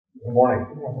Good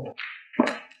morning.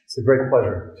 It's a great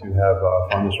pleasure to have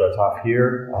Foreign Minister Attaf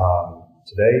here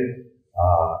today.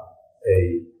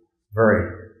 A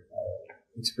very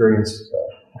experienced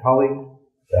colleague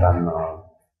that I'm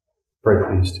very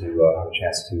pleased to have a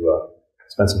chance to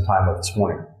spend some time with this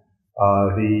morning.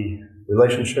 The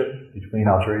relationship between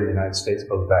Algeria and the United States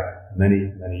goes back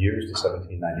many, many years, to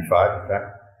 1795, in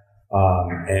fact.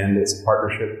 And it's a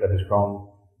partnership that has grown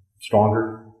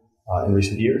stronger in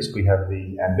recent years. We have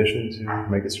the ambition to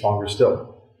make it stronger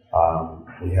still.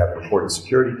 We have important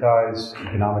security ties,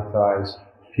 economic ties,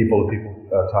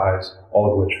 people-to-people ties,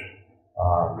 all of which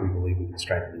we believe we can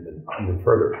strengthen even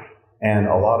further. And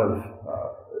a lot of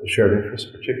shared interests,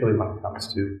 particularly when it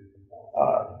comes to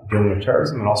dealing with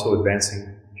terrorism and also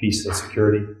advancing peace and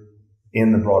security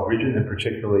in the broad region, and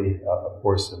particularly, of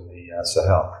course, in the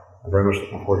Sahel. I'm very much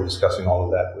looking forward to discussing all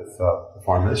of that with the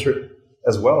Foreign Minister,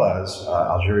 as well as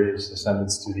Algeria's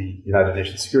ascendance to the United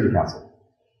Nations Security Council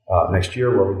next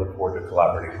year, where we look forward to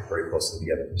collaborating very closely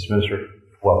together. Mr. Minister,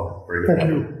 welcome.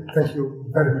 Thank you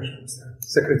very much, Mr.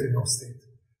 Secretary of State,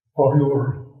 for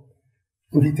your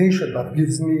invitation that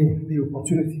gives me the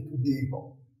opportunity to be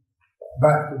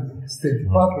back to the State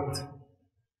Department.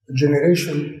 A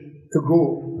generation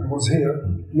ago, I was here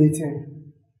meeting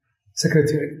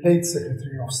late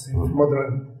Secretary of State,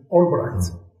 Madeleine Albright.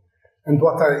 And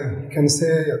what I can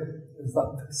say is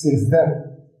that since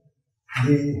then,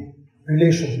 the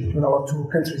relations between our two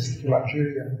countries, between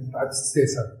Algeria and the United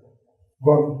States, have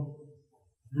gone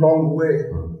a long way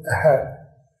ahead,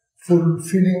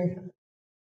 fulfilling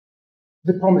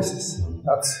the promises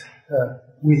that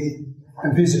we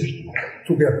envisaged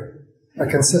together. I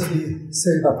can safely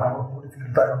say that our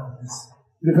political dialogue is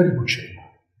in a very good shape,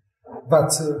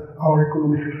 that our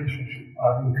economic relationships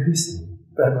are increasing,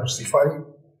 diversifying,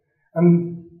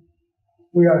 and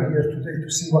we are here today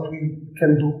to see what we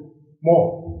can do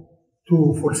more to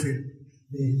fulfill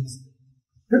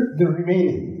the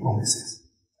remaining promises.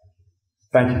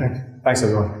 Thank you. Thanks,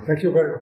 everyone. Thank you very much.